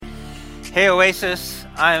Hey Oasis,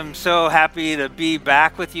 I'm so happy to be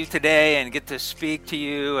back with you today and get to speak to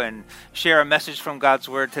you and share a message from God's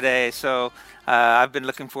Word today. I've been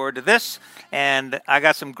looking forward to this, and I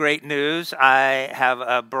got some great news. I have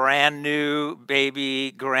a brand new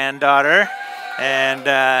baby granddaughter,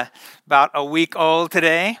 and about a week old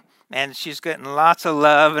today, and she's getting lots of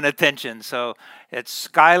love and attention. So it's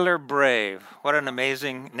Skylar Brave. What an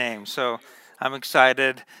amazing name. So I'm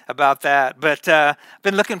excited about that. But I've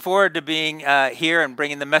been looking forward to being here and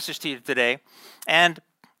bringing the message to you today. And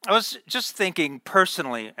I was just thinking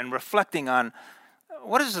personally and reflecting on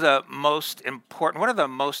what are the most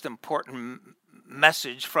important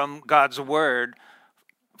message from God's Word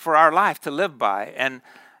for our life to live by. And,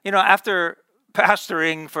 after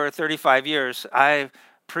pastoring for 35 years, I've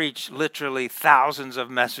preached literally thousands of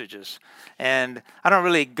messages. And I don't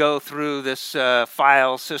really go through this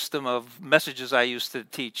file system of messages I used to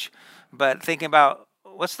teach, but thinking about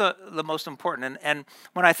what's the most important. And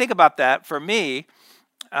when I think about that, for me,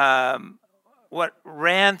 what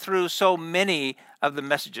ran through so many of the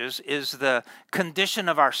messages is the condition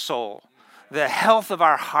of our soul, the health of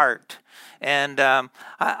our heart. And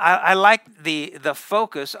I like the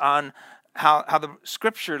focus on how the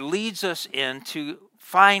Scripture leads us into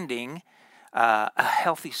finding a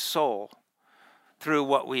healthy soul through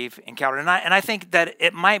what we've encountered. And I think that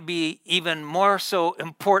it might be even more so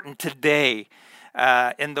important today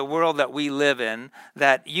in the world that we live in,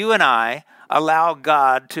 that you and I allow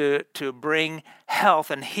God to bring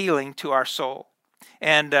health and healing to our soul.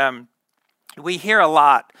 And we hear a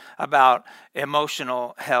lot about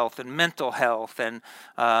emotional health and mental health and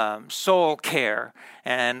soul care.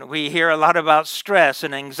 And we hear a lot about stress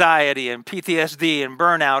and anxiety and PTSD and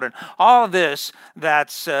burnout and all of this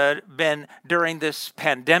that's been during this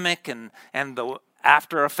pandemic and the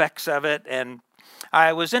after effects of it. And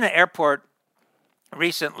I was in an airport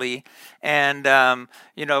recently, and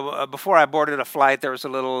before I boarded a flight, there was a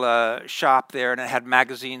little shop there, and it had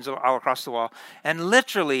magazines all across the wall. And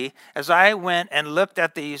literally, as I went and looked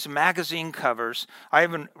at these magazine covers, I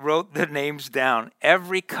even wrote the names down.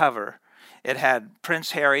 Every cover, it had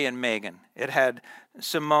Prince Harry and Meghan. It had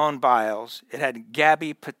Simone Biles. It had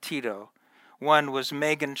Gabby Petito. One was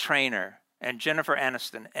Meghan Trainor and Jennifer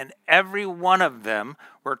Aniston, and every one of them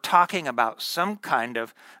were talking about some kind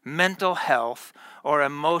of mental health or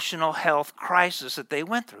emotional health crisis that they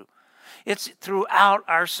went through. It's throughout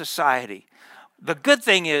our society. The good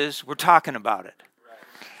thing is we're talking about it.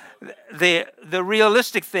 The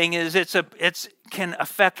realistic thing is it's can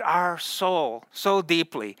affect our soul so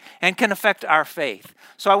deeply and can affect our faith.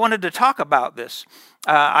 So I wanted to talk about this.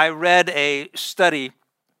 I read a study,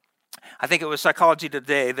 I think it was Psychology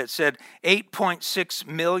Today, that said 8.6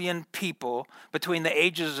 million people between the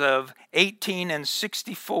ages of 18 and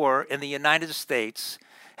 64 in the United States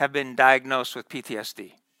have been diagnosed with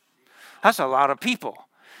PTSD. That's a lot of people.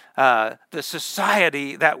 The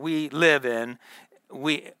society that we live in,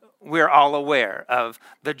 we're all aware of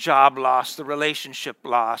the job loss, the relationship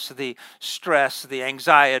loss, the stress, the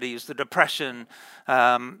anxieties, the depression,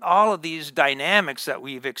 all of these dynamics that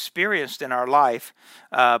we've experienced in our life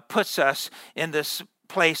puts us in this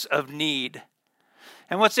place of need.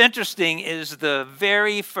 And what's interesting is the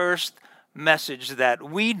very first message that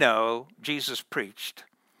we know Jesus preached.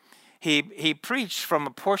 He preached from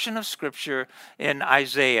a portion of Scripture in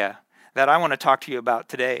Isaiah that I want to talk to you about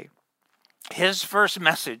today. His first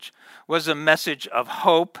message was a message of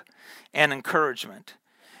hope and encouragement.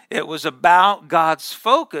 It was about God's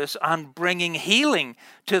focus on bringing healing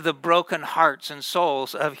to the broken hearts and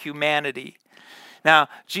souls of humanity. Now,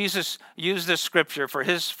 Jesus used this scripture for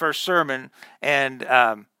his first sermon, and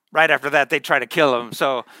right after that, they try to kill him.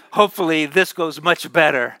 So hopefully this goes much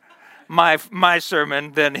better, my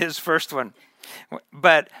sermon, than his first one.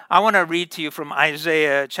 But I want to read to you from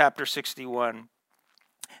Isaiah chapter 61.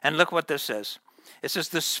 And look what this says. It says,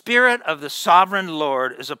 "The Spirit of the sovereign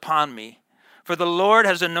Lord is upon me, for the Lord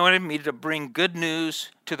has anointed me to bring good news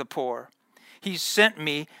to the poor. He sent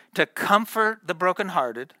me to comfort the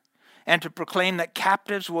brokenhearted and to proclaim that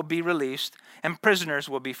captives will be released and prisoners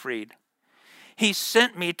will be freed. He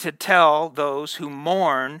sent me to tell those who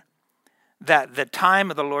mourn that the time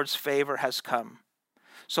of the Lord's favor has come."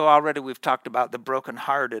 So already we've talked about the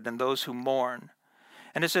brokenhearted and those who mourn.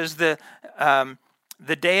 And it says the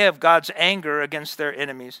day of God's anger against their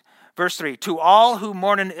enemies. Verse 3, "To all who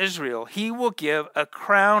mourn in Israel, he will give a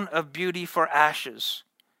crown of beauty for ashes,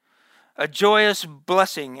 a joyous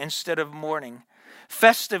blessing instead of mourning,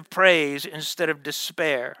 festive praise instead of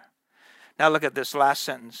despair." Now look at this last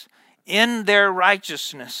sentence. "In their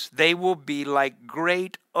righteousness, they will be like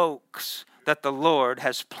great oaks that the Lord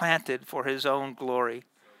has planted for his own glory."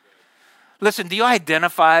 Listen, do you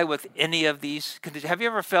identify with any of these conditions? Have you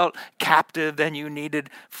ever felt captive and you needed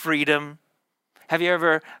freedom? Have you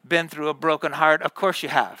ever been through a broken heart? Of course you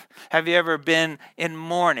have. Have you ever been in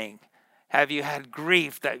mourning? Have you had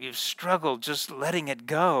grief that you've struggled just letting it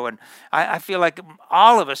go? And I feel like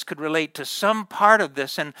all of us could relate to some part of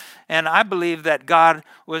this. And I believe that God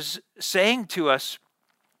was saying to us,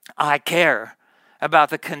 I care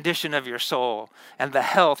about the condition of your soul and the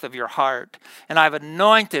health of your heart. And I've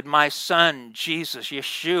anointed my son, Jesus,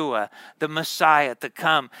 Yeshua, the Messiah, to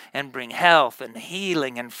come and bring health and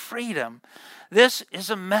healing and freedom. This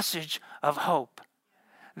is a message of hope.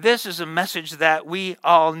 This is a message that we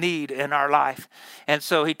all need in our life. And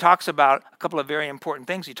so he talks about a couple of very important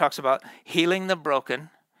things. He talks about healing the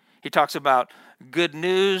broken. He talks about good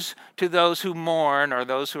news to those who mourn or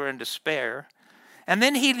those who are in despair. And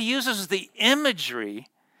then he uses the imagery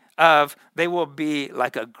of they will be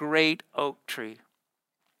like a great oak tree.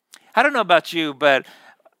 I don't know about you, but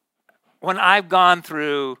when I've gone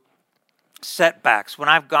through setbacks, when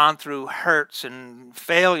I've gone through hurts and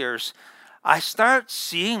failures, I start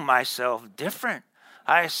seeing myself different.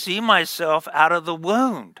 I see myself out of the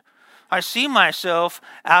wound. I see myself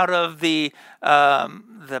out of the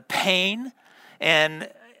pain. And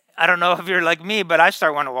I don't know if you're like me, but I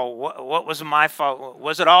start wondering, well, what was my fault?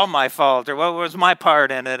 Was it all my fault? Or what was my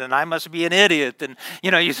part in it? And I must be an idiot. And,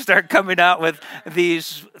 you start coming out with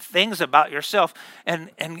these things about yourself.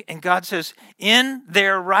 And God says, in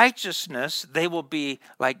their righteousness, they will be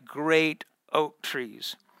like great oak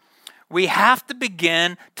trees. We have to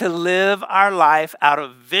begin to live our life out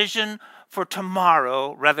of vision for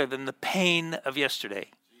tomorrow rather than the pain of yesterday.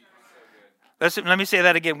 Let me say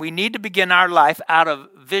that again. We need to begin our life out of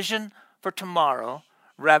vision for tomorrow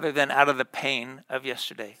rather than out of the pain of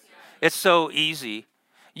yesterday. It's so easy.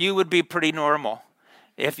 You would be pretty normal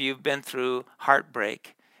if you've been through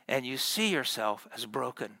heartbreak and you see yourself as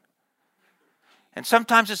broken. And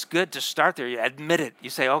sometimes it's good to start there. You admit it.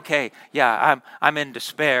 You say, okay, yeah, I'm in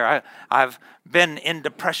despair. I've been in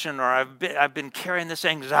depression, or I've been carrying this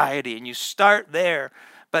anxiety. And you start there.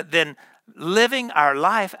 But then living our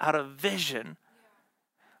life out of vision,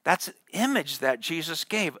 that's an image that Jesus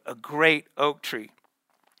gave, a great oak tree.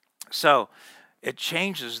 So it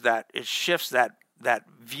changes that. It shifts that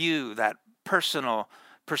view, that personal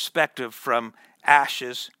perspective from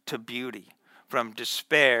ashes to beauty, from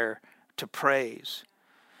despair to praise.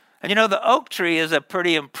 And the oak tree is a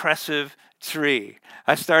pretty impressive tree.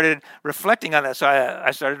 I started reflecting on that, so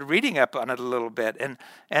I started reading up on it a little bit. And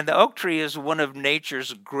the oak tree is one of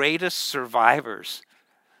nature's greatest survivors.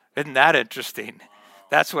 Isn't that interesting?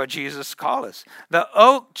 That's what Jesus called us. The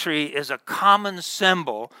oak tree is a common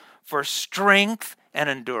symbol for strength and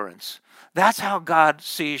endurance. That's how God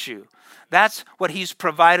sees you. That's what he's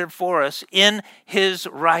provided for us in his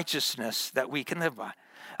righteousness that we can live by.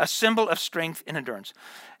 A symbol of strength and endurance.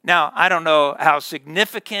 Now, I don't know how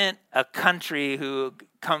significant a country who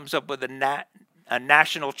comes up with a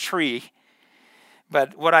national tree,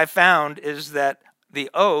 but what I found is that the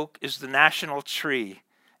oak is the national tree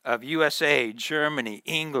of USA, Germany,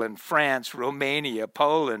 England, France, Romania,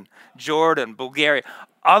 Poland, Jordan, Bulgaria.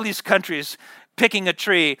 All these countries picking a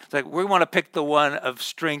tree, it's like we want to pick the one of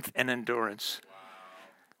strength and endurance. Wow.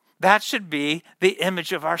 That should be the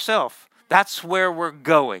image of ourselves. That's where we're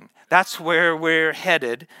going. That's where we're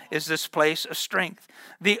headed, is this place of strength.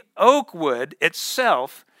 The oak wood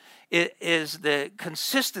itself, it is the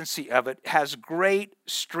consistency of it has great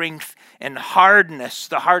strength and hardness,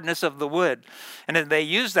 the hardness of the wood. And then they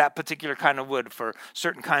use that particular kind of wood for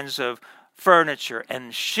certain kinds of furniture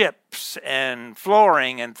and ships and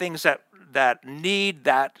flooring and things that need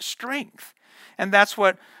that strength. And that's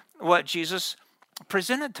what Jesus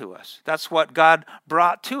presented to us. That's what God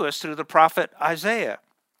brought to us through the prophet Isaiah.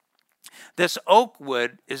 This oak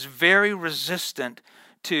wood is very resistant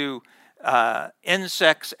to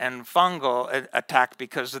insects and fungal attack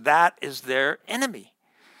because that is their enemy.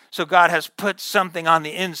 So God has put something on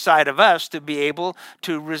the inside of us to be able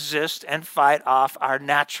to resist and fight off our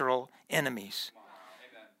natural enemies.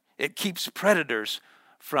 Amen. It keeps predators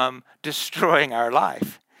from destroying our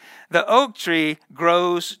life. The oak tree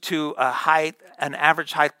grows to an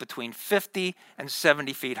average height between 50 and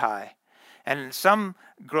 70 feet high. And some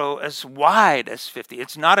grow as wide as 50.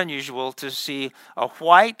 It's not unusual to see a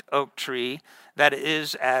white oak tree that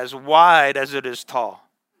is as wide as it is tall.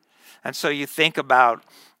 And so you think about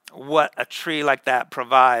what a tree like that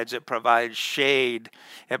provides. It provides shade.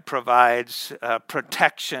 It provides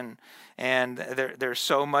protection. And there's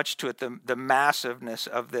so much to it, the massiveness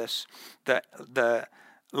of this. The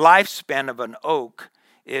lifespan of an oak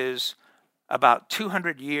is about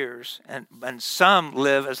 200 years, and some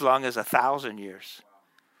live as long as 1,000 years.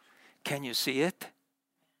 Can you see it?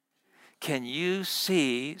 Can you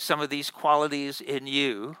see some of these qualities in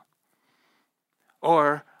you?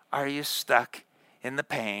 Or are you stuck in the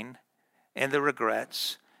pain, in the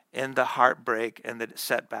regrets, in the heartbreak, and the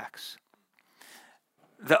setbacks?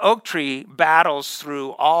 The oak tree battles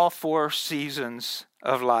through all 4 seasons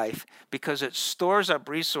of life because it stores up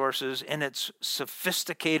resources in its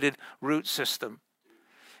sophisticated root system.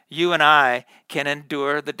 You and I can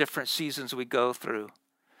endure the different seasons we go through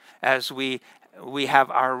as we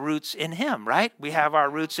have our roots in Him, right? We have our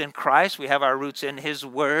roots in Christ. We have our roots in His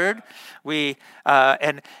Word.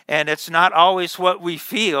 And it's not always what we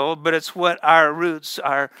feel, but it's what our roots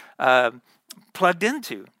are plugged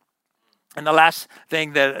into. And the last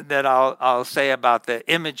thing that I'll say about the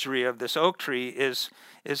imagery of this oak tree is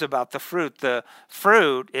about the fruit. The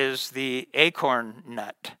fruit is the acorn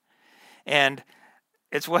nut. And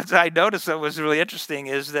it's what I noticed that was really interesting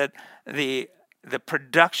is that the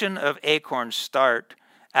production of acorns start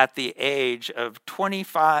at the age of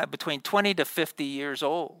between 20 to 50 years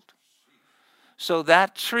old. So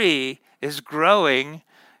that tree is growing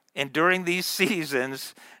and during these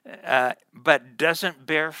seasons, but doesn't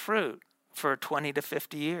bear fruit for 20 to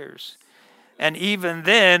 50 years. And even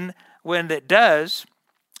then, when it does,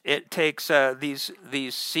 it takes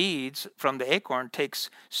these seeds from the acorn takes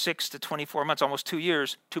 6 to 24 months, almost 2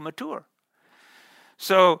 years to mature.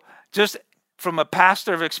 So just from a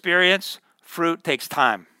pastor of experience, fruit takes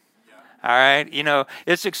time. All right,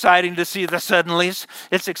 it's exciting to see the suddenlies.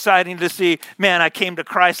 It's exciting to see, man, I came to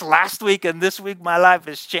Christ last week and this week my life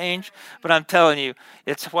has changed. But I'm telling you,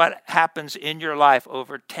 it's what happens in your life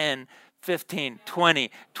over 10, 15,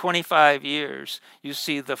 20, 25 years. You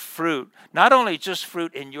see the fruit, not only just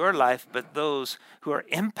fruit in your life, but those who are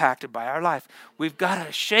impacted by our life. We've got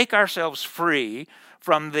to shake ourselves free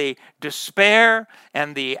from the despair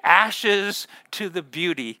and the ashes to the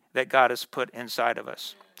beauty that God has put inside of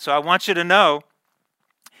us. So I want you to know,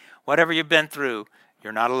 whatever you've been through,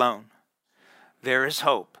 you're not alone. There is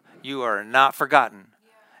hope. You are not forgotten.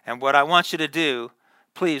 And what I want you to do,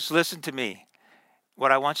 please listen to me.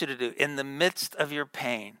 What I want you to do, in the midst of your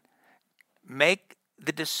pain, make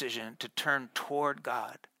the decision to turn toward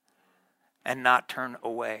God and not turn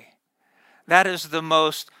away. That is the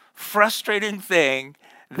most frustrating thing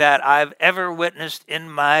that I've ever witnessed in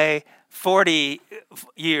my 40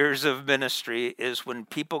 years of ministry is when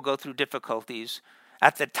people go through difficulties.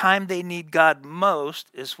 At the time they need God most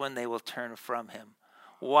is when they will turn from Him.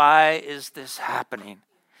 Why is this happening?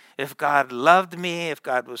 If God loved me, if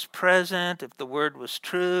God was present, if the word was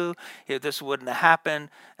true, if this wouldn't have happened,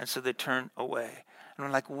 and so they turn away. And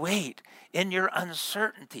I'm like, wait, in your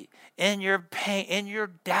uncertainty, in your pain, in your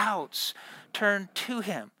doubts, turn to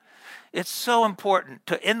Him. It's so important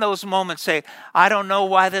to, in those moments, say, I don't know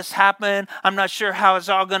why this happened. I'm not sure how it's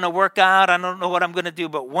all going to work out. I don't know what I'm going to do.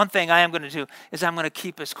 But one thing I am going to do is I'm going to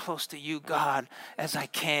keep as close to you, God, as I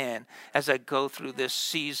can as I go through this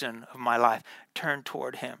season of my life. Turn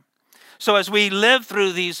toward Him. So as we live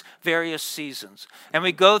through these various seasons and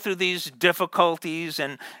we go through these difficulties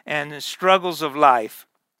and struggles of life,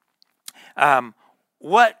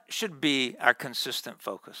 what should be our consistent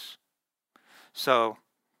focus? So,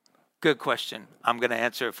 good question. I'm going to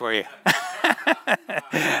answer it for you.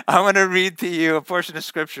 I want to read to you a portion of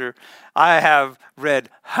Scripture I have read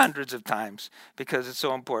hundreds of times because it's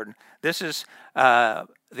so important. This is the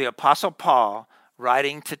Apostle Paul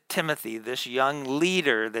writing to Timothy, this young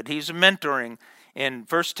leader that he's mentoring, in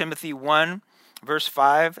 1 Timothy 1, verse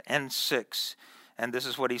 5 and 6. And this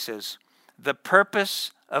is what he says. The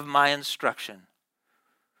purpose of my instruction,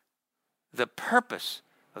 the purpose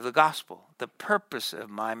of the gospel, the purpose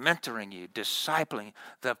of my mentoring you, discipling,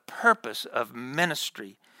 the purpose of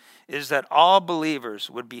ministry is that all believers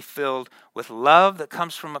would be filled with love that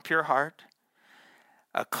comes from a pure heart,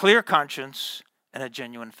 a clear conscience, and a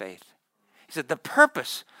genuine faith. He said the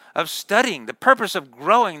purpose of studying, the purpose of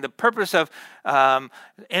growing, the purpose of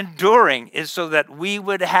enduring is so that we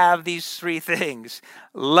would have these 3 things.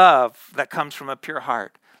 Love that comes from a pure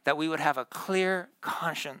heart, that we would have a clear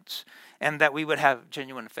conscience, and that we would have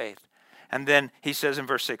genuine faith. And then he says in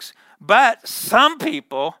verse 6, but some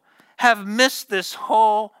people have missed this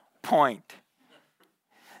whole point.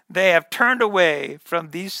 They have turned away from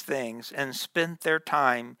these things and spent their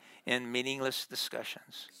time in meaningless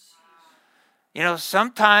discussions.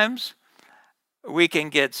 Sometimes we can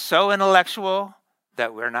get so intellectual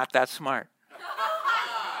that we're not that smart.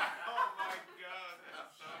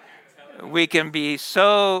 We can be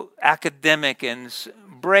so academic and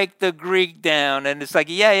break the Greek down, and it's like,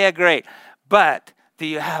 yeah, great. But Do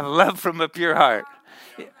you have love from a pure heart?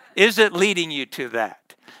 Is it leading you to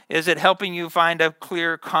that? Is it helping you find a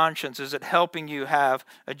clear conscience? Is it helping you have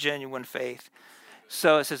a genuine faith?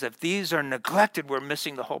 So it says if these are neglected, we're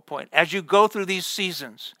missing the whole point. As you go through these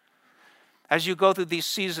seasons,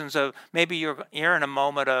 of maybe you're in a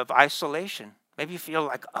moment of isolation. Maybe you feel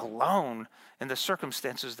like alone in the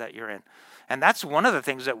circumstances that you're in. And that's one of the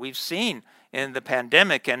things that we've seen in the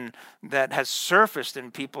pandemic and that has surfaced in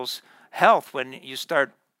people's health. When you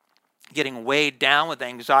start getting weighed down with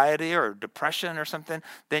anxiety or depression or something,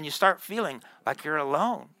 then you start feeling like you're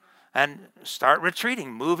alone and start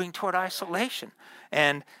retreating, moving toward isolation.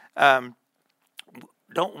 And don't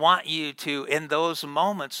want you to, in those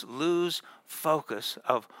moments, lose focus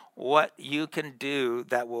of what you can do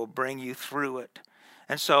that will bring you through it.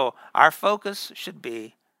 And so our focus should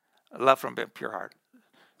be love from a pure heart.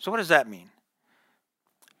 So what does that mean?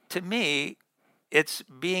 To me, it's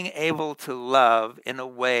being able to love in a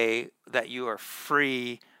way that you are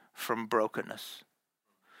free from brokenness.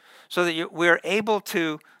 So that we're able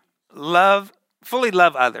to fully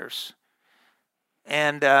love others.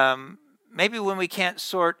 And maybe when we can't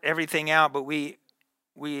sort everything out, but we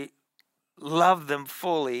love them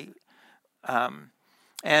fully,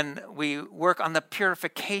 and we work on the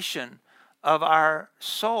purification of our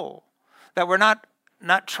soul. That we're not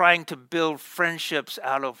trying to build friendships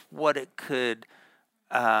out of what it could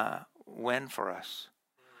win for us.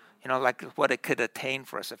 Like what it could attain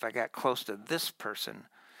for us. If I got close to this person,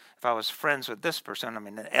 if I was friends with this person,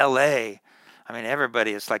 in LA,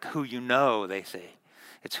 everybody is like who you know, they say.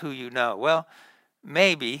 It's who you know. Well,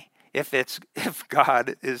 maybe if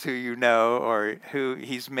God is who you know or who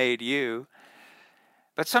he's made you.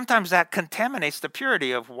 But sometimes that contaminates the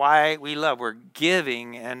purity of why we love. We're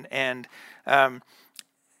giving and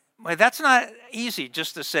that's not easy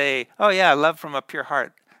just to say, oh yeah, love from a pure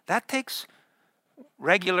heart. That takes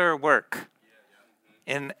regular work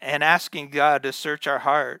in asking God to search our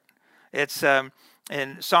heart. It's in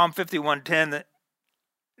Psalm 51:10 that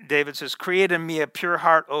David says, create in me a pure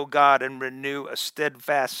heart, O God, and renew a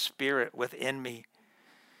steadfast spirit within me.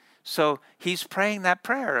 So he's praying that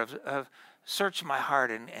prayer of search my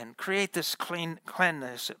heart and create this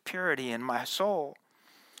cleanness, purity in my soul.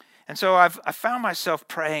 And so I found myself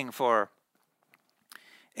praying for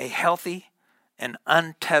a healthy and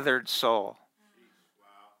untethered soul.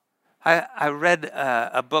 I read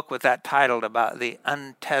a book with that title about the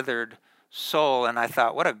untethered soul, and I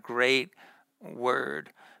thought, what a great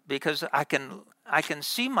word, because I can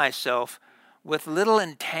see myself with little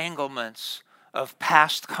entanglements of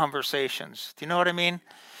past conversations. Do you know what I mean?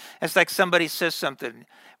 It's like somebody says something.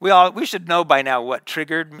 We should know by now what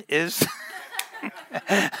triggered is.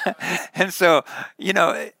 And so,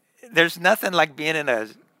 there's nothing like being in a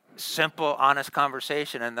simple, honest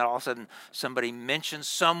conversation, and then all of a sudden somebody mentions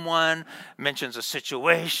a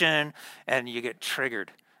situation, and you get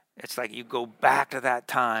triggered. It's like you go back to that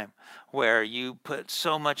time where you put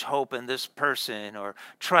so much hope in this person or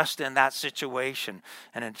trust in that situation,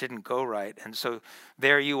 and it didn't go right. And so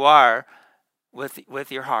there you are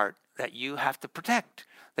with your heart that you have to protect,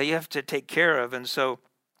 that you have to take care of. And so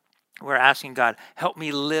we're asking God, help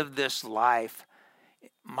me live this life,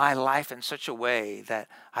 my life, in such a way that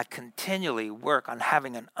I continually work on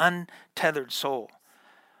having an untethered soul.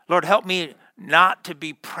 Lord, help me not to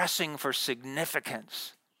be pressing for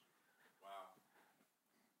significance.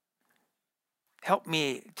 Help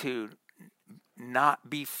me to not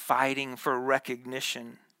be fighting for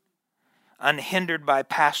recognition, unhindered by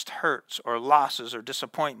past hurts or losses or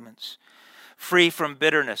disappointments, free from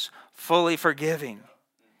bitterness, fully forgiving.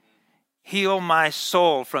 Heal my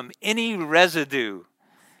soul from any residue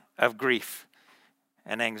of grief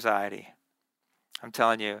and anxiety. I'm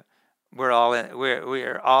telling you, we're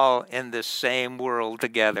all in this same world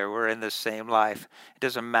together. We're in this same life. It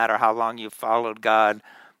doesn't matter how long you've followed God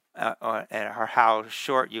or how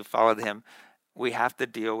short you've followed him. We have to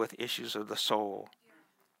deal with issues of the soul.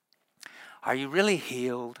 Are you really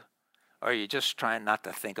healed, or are you just trying not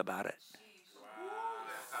to think about it?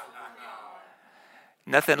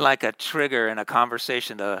 Nothing like a trigger in a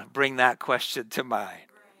conversation to bring that question to mind.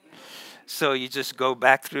 So you just go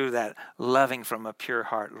back through that loving from a pure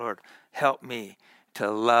heart. Lord, help me to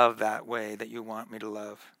love that way that you want me to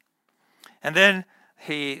love. And then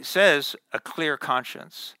he says a clear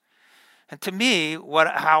conscience. And to me,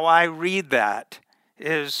 how I read that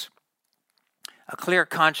is a clear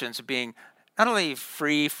conscience being not only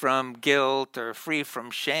free from guilt or free from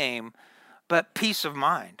shame, but peace of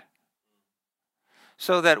mind.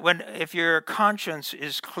 So that if your conscience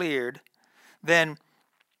is cleared, then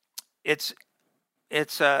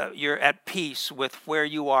you're at peace with where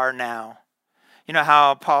you are now. You know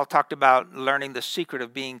how Paul talked about learning the secret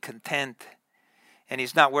of being content, and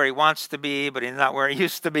he's not where he wants to be, but he's not where he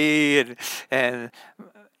used to be, and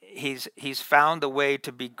he's found a way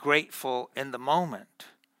to be grateful in the moment.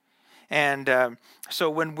 And so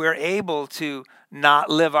when we're able to not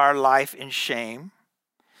live our life in shame,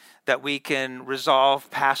 that we can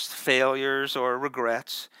resolve past failures or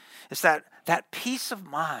regrets, it's that peace of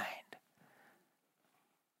mind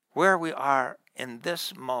where we are in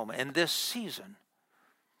this moment, in this season.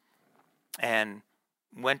 And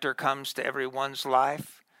winter comes to everyone's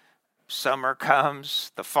life, summer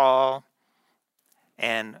comes, the fall,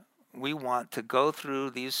 and we want to go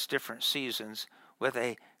through these different seasons with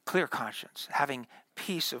a clear conscience, having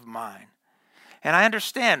peace of mind. And I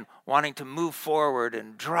understand wanting to move forward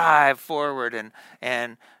and drive forward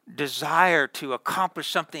and desire to accomplish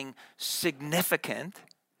something significant.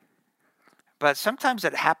 But sometimes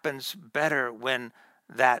it happens better when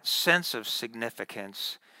that sense of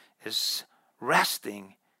significance is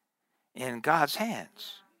resting in God's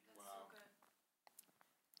hands.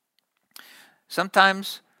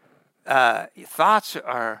 Sometimes thoughts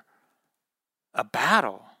are a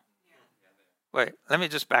battle. Wait, let me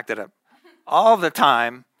just back that up. All the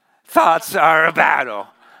time, thoughts are a battle,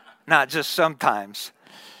 not just sometimes.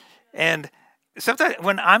 And sometimes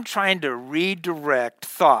when I'm trying to redirect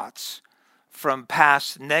thoughts from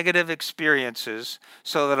past negative experiences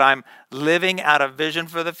so that I'm living out of vision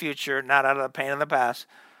for the future, not out of the pain of the past,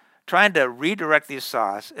 trying to redirect these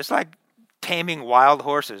thoughts, it's like taming wild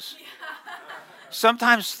horses.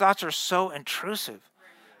 Sometimes thoughts are so intrusive.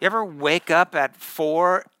 You ever wake up at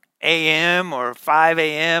 4 a.m. or 5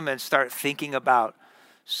 a.m. and start thinking about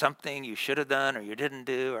something you should have done or you didn't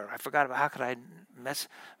do, or I forgot about how could I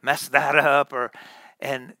mess that up,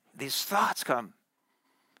 and these thoughts come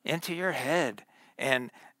into your head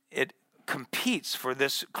and it competes for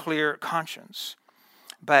this clear conscience.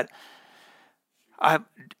 But I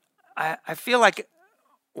feel like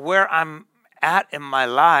where I'm at in my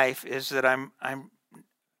life is that I'm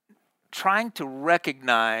trying to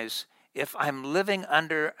recognize if I'm living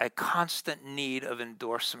under a constant need of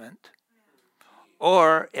endorsement,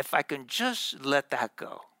 or if I can just let that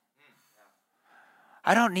go.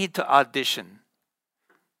 I don't need to audition.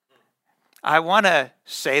 I want to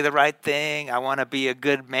say the right thing. I want to be a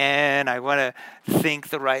good man. I want to think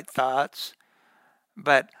the right thoughts.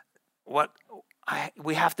 But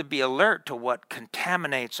we have to be alert to what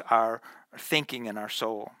contaminates our thinking and our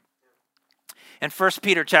soul. In 1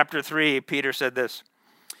 Peter chapter 3, Peter said this: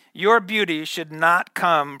 "Your beauty should not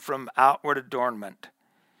come from outward adornment,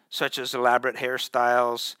 such as elaborate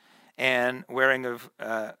hairstyles and wearing of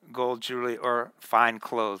gold jewelry or fine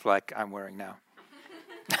clothes like I'm wearing now.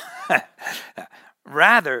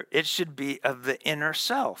 Rather, it should be of the inner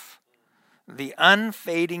self, the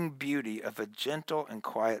unfading beauty of a gentle and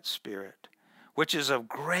quiet spirit, which is of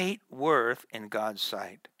great worth in God's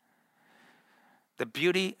sight." The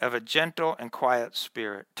beauty of a gentle and quiet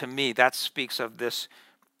spirit. To me, that speaks of this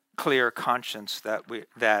clear conscience that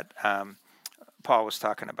Paul was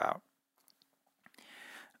talking about.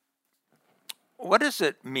 What does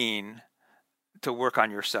it mean to work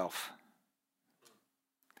on yourself?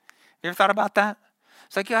 You ever thought about that?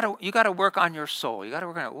 It's like you got to work on your soul. You got to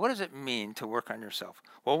work on it. What does it mean to work on yourself?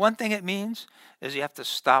 Well, one thing it means is you have to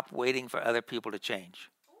stop waiting for other people to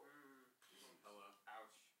change.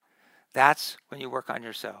 That's when you work on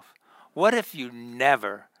yourself. What if you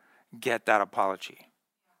never get that apology?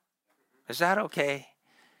 Is that okay?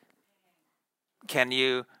 Can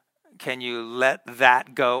you let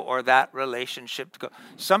that go, or that relationship go?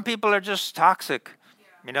 Some people are just toxic,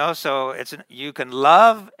 so you can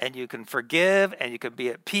love and you can forgive and you can be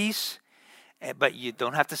at peace, but you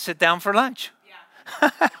don't have to sit down for lunch.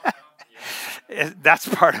 Yeah. That's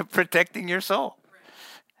part of protecting your soul.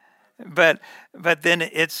 But then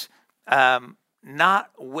it's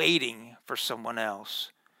not waiting for someone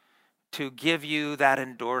else to give you that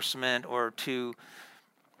endorsement or to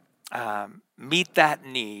meet that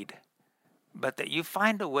need, but that you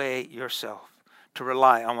find a way yourself to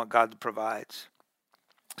rely on what God provides.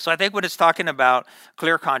 So I think when it's talking about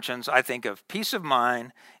clear conscience, I think of peace of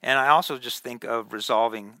mind, and I also just think of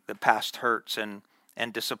resolving the past hurts and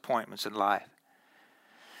disappointments in life.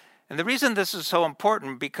 And the reason this is so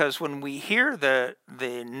important, because when we hear the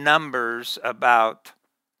numbers about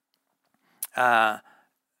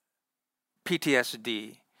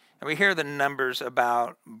PTSD, and we hear the numbers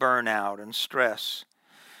about burnout and stress,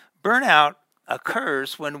 burnout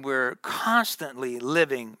occurs when we're constantly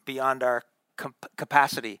living beyond our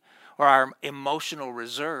capacity or our emotional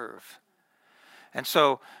reserve. And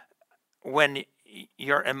so when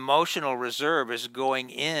your emotional reserve is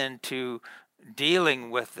going into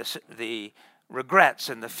dealing with the regrets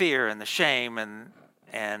and the fear and the shame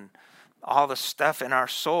and all the stuff in our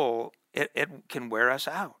soul, it can wear us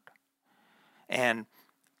out. And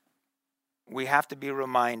we have to be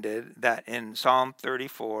reminded that in Psalm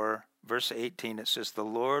 34, verse 18, it says, "The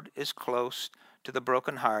Lord is close to the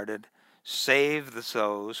brokenhearted, save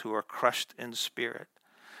those who are crushed in spirit."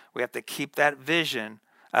 We have to keep that vision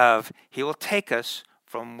of He will take us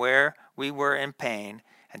from where we were in pain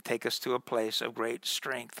and take us to a place of great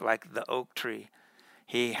strength like the oak tree.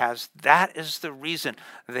 That is the reason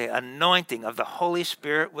the anointing of the Holy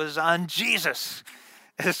Spirit was on Jesus,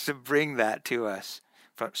 is to bring that to us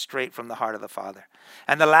straight from the heart of the Father.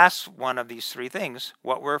 And the last one of these three things,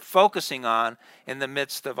 what we're focusing on in the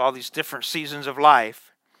midst of all these different seasons of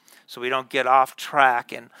life, so we don't get off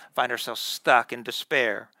track and find ourselves stuck in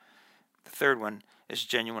despair. The third one is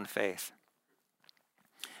genuine faith.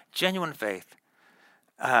 Genuine faith.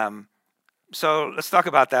 So let's talk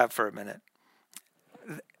about that for a minute.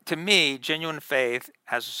 To me, genuine faith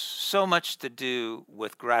has so much to do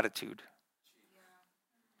with gratitude.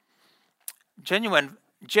 Genuine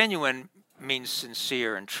means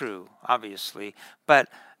sincere and true, obviously. But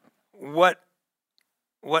what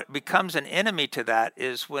becomes an enemy to that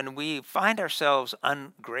is when we find ourselves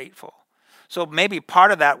ungrateful. So maybe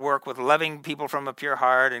part of that work with loving people from a pure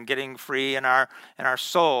heart and getting free in our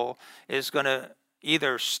soul is going to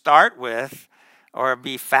either start with or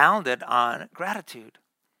be founded on gratitude.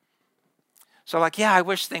 So I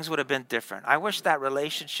wish things would have been different. I wish that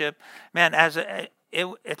relationship, man,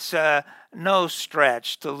 it's no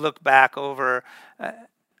stretch to look back over a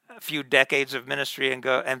few decades of ministry and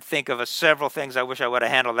go and think of several things I wish I would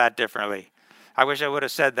have handled that differently. I wish I would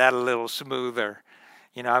have said that a little smoother.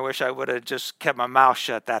 I wish I would have just kept my mouth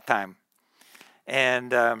shut that time.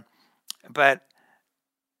 And but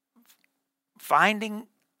finding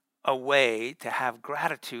a way to have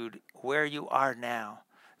gratitude where you are now.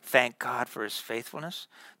 Thank God for His faithfulness.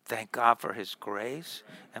 Thank God for His grace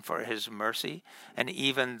and for His mercy. And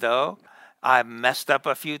even though I've messed up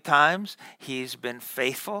a few times, He's been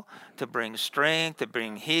faithful to bring strength, to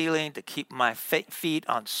bring healing, to keep my feet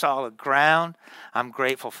on solid ground. I'm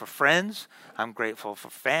grateful for friends. I'm grateful for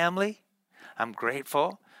family. I'm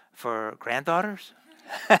grateful for granddaughters.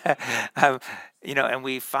 And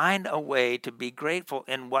we find a way to be grateful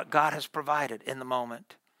in what God has provided in the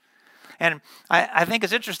moment. And I think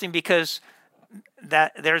it's interesting because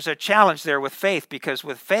that there's a challenge there with faith, because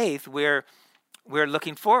with faith we're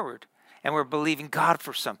looking forward and we're believing God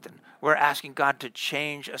for something. We're asking God to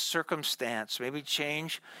change a circumstance, maybe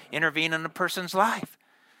intervene in a person's life.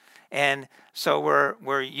 And so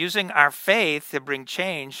we're using our faith to bring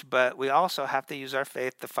change, but we also have to use our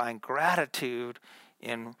faith to find gratitude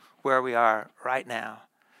in where we are right now.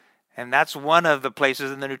 And that's one of the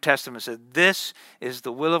places in the New Testament that says this is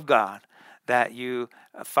the will of God, that you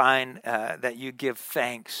that you give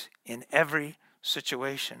thanks in every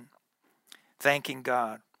situation. Thanking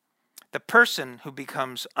God. The person who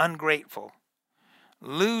becomes ungrateful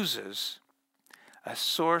loses a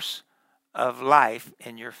source of life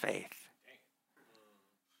in your faith.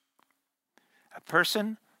 A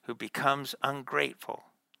person who becomes ungrateful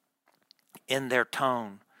in their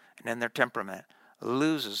tone and in their temperament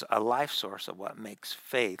loses a life source of what makes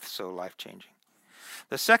faith so life-changing.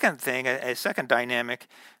 The second thing, a second dynamic,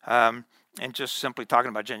 and just simply talking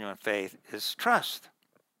about genuine faith, is trust.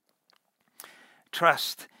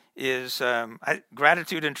 Trust is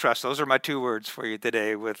gratitude and trust. Those are my two words for you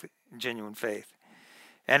today with genuine faith.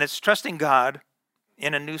 And it's trusting God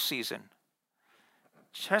in a new season.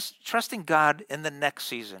 Trusting God in the next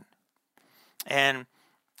season. And,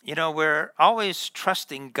 we're always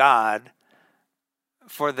trusting God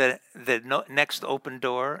for the next open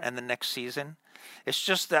door and the next season. It's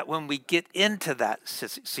just that when we get into that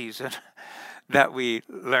season, that we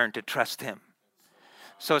learn to trust Him.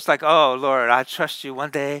 So it's like, oh, Lord, I trust you. One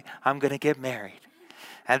day I'm going to get married.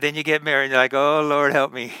 And then you get married and you're like, oh, Lord,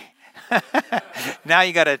 help me. Now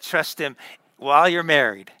you got to trust Him while you're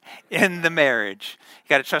married, in the marriage. You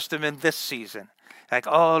got to trust Him in this season. Like,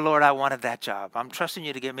 oh, Lord, I wanted that job. I'm trusting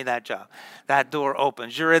you to give me that job. That door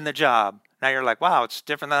opens. You're in the job. Now you're like, wow, it's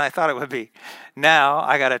different than I thought it would be. Now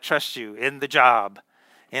I got to trust you in the job,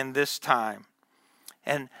 in this time.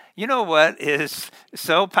 And you know what is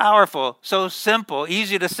so powerful, so simple,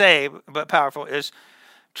 easy to say, but powerful, is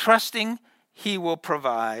trusting He will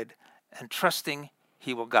provide and trusting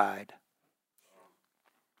He will guide.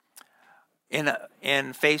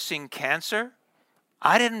 In facing cancer,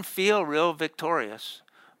 I didn't feel real victorious,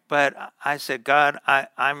 but I said, God,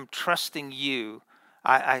 I'm trusting you.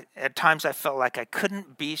 At times I felt like I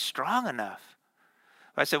couldn't be strong enough.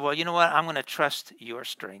 I said, well, you know what? I'm going to trust your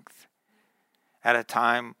strength at a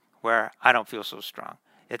time where I don't feel so strong.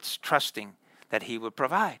 It's trusting that he will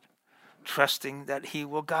provide, trusting that he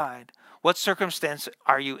will guide. What circumstance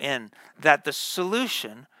are you in that the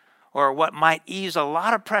solution or what might ease a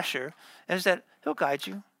lot of pressure is that he'll guide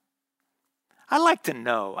you? I like to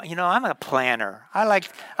know. I'm a planner. I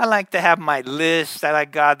like to have my list. I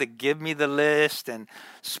like God to give me the list and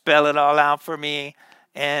spell it all out for me.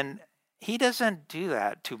 And he doesn't do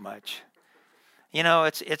that too much.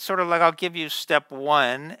 It's sort of like I'll give you step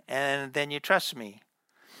 1 and then you trust me.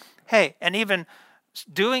 Hey, and even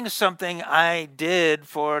doing something I did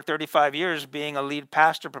for 35 years, being a lead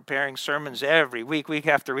pastor, preparing sermons every week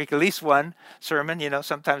after week, at least one sermon,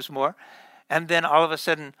 sometimes more. And then all of a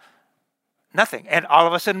sudden, nothing. And all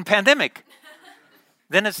of a sudden, pandemic.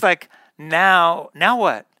 Then it's like, now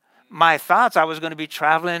what? My thoughts, I was going to be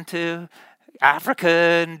traveling to Africa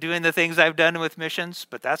and doing the things I've done with missions,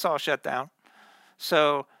 but that's all shut down.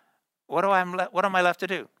 So what am I left to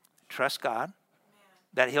do? Trust God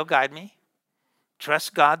that he'll guide me.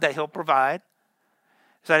 Trust God that he'll provide.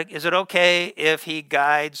 Is it okay if he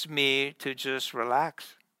guides me to just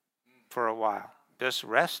relax for a while? Just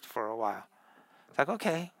rest for a while. It's like,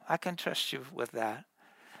 okay, I can trust you with that.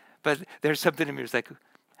 But there's something in me that's like,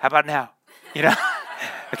 how about now?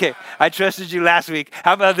 Okay, I trusted you last week.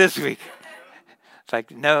 How about this week? It's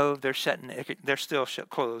like, no, they're still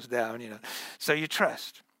closed down, So you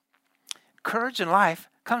trust. Courage in life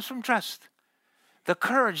comes from trust. The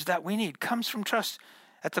courage that we need comes from trust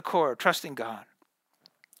at the core, trusting God.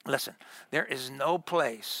 Listen, there is no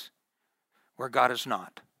place where God is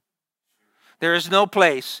not. There is no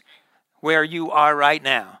place where you are right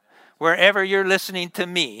now. Wherever you're listening to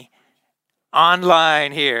me,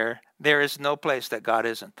 online here, there is no place that God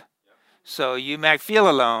isn't. So you might feel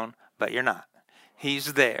alone, but you're not.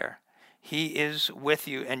 He's there. He is with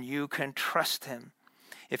you, and you can trust him.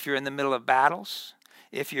 If you're in the middle of battles,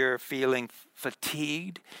 if you're feeling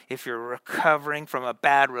fatigued, if you're recovering from a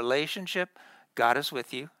bad relationship, God is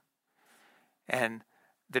with you. And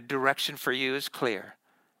the direction for you is clear.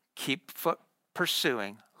 Keep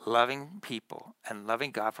pursuing loving people and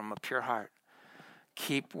loving God from a pure heart.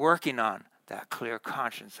 Keep working on that clear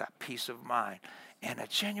conscience, that peace of mind, and a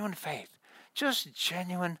genuine faith. Just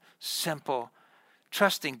genuine, simple,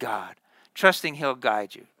 trusting God, trusting he'll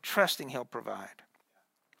guide you, trusting he'll provide.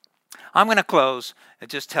 I'm going to close at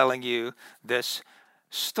just telling you this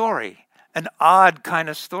story, an odd kind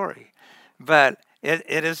of story, but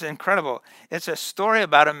it is incredible. It's a story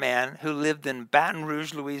about a man who lived in Baton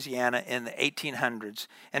Rouge, Louisiana in the 1800s,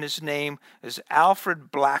 and his name is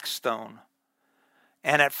Alfred Blackstone.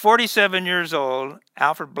 And at 47 years old,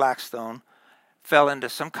 Alfred Blackstone fell into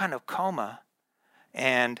some kind of coma,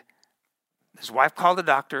 and his wife called the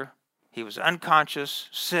doctor. He was unconscious,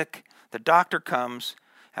 sick. The doctor comes,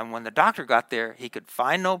 and when the doctor got there, he could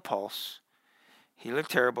find no pulse. He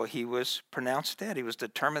looked terrible. He was pronounced dead. He was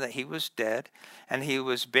determined that he was dead, and he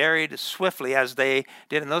was buried swiftly, as they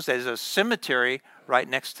did in those days, a cemetery right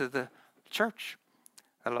next to the church,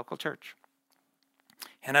 a local church.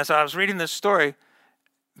 And as I was reading this story,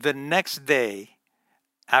 the next day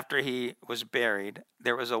after he was buried,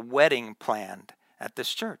 there was a wedding planned at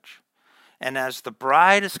this church. And as the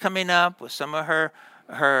bride is coming up with some of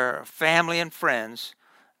her family and friends,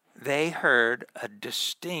 they heard a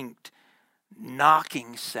distinct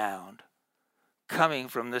knocking sound coming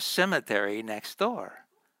from the cemetery next door.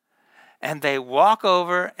 And they walk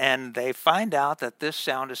over and they find out that this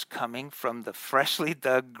sound is coming from the freshly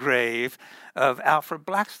dug grave of Alfred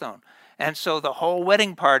Blackstone. And so the whole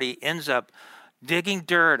wedding party ends up digging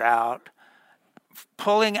dirt out,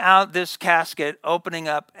 pulling out this casket, opening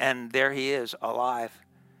up, and there he is, alive.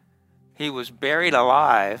 He was buried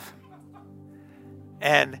alive,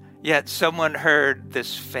 and yet someone heard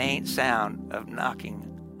this faint sound of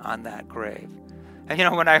knocking on that grave.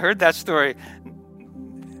 And when I heard that story,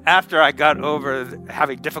 after I got over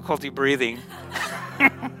having difficulty breathing,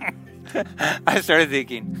 I started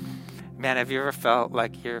thinking, man, have you ever felt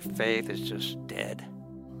like your faith is just dead?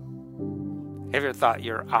 Have you ever thought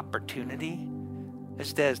your opportunity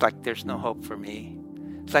is dead? It's like, there's no hope for me.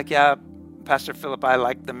 It's like, yeah, Pastor Philip, I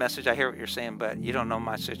like the message. I hear what you're saying, but you don't know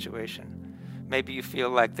my situation. Maybe you feel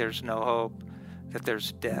like there's no hope, that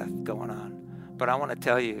there's death going on. But I want to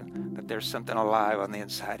tell you that there's something alive on the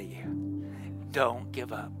inside of you. Don't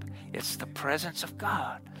give up. It's the presence of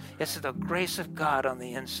God. It's the grace of God on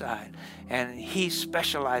the inside. And he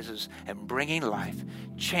specializes in bringing life,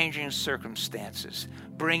 changing circumstances,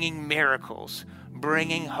 bringing miracles,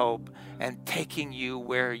 bringing hope, and taking you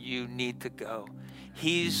where you need to go.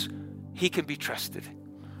 He can be trusted.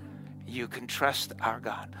 you can trust our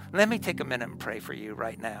God. Let me take a minute and pray for you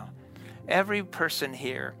right now. Every person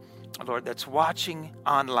here, Lord, that's watching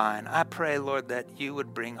online, I pray, Lord, that you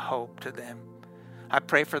would bring hope to them. I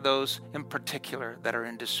pray for those in particular that are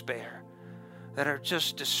in despair, that are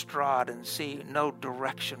just distraught and see no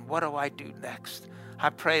direction. What do I do next? I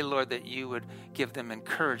pray, Lord, that you would give them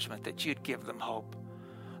encouragement, that you'd give them hope.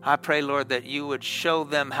 I pray, Lord, that you would show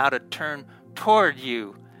them how to turn toward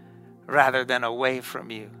you rather than away from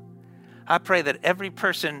you. I pray that every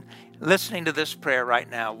person listening to this prayer right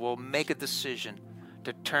now will make a decision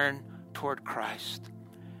to turn toward Christ.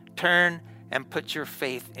 Turn and put your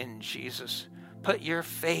faith in Jesus. Put your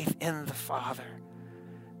faith in the Father,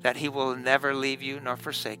 that he will never leave you nor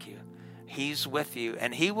forsake you. He's with you,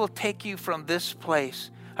 and he will take you from this place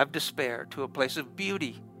of despair to a place of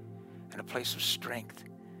beauty and a place of strength.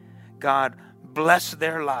 God, bless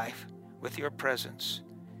their life with your presence.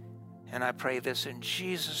 And I pray this in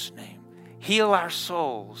Jesus' name. Heal our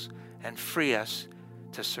souls and free us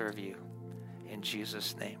to serve you. In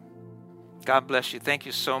Jesus' name. God bless you. Thank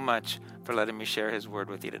you so much for letting me share his word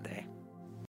with you today.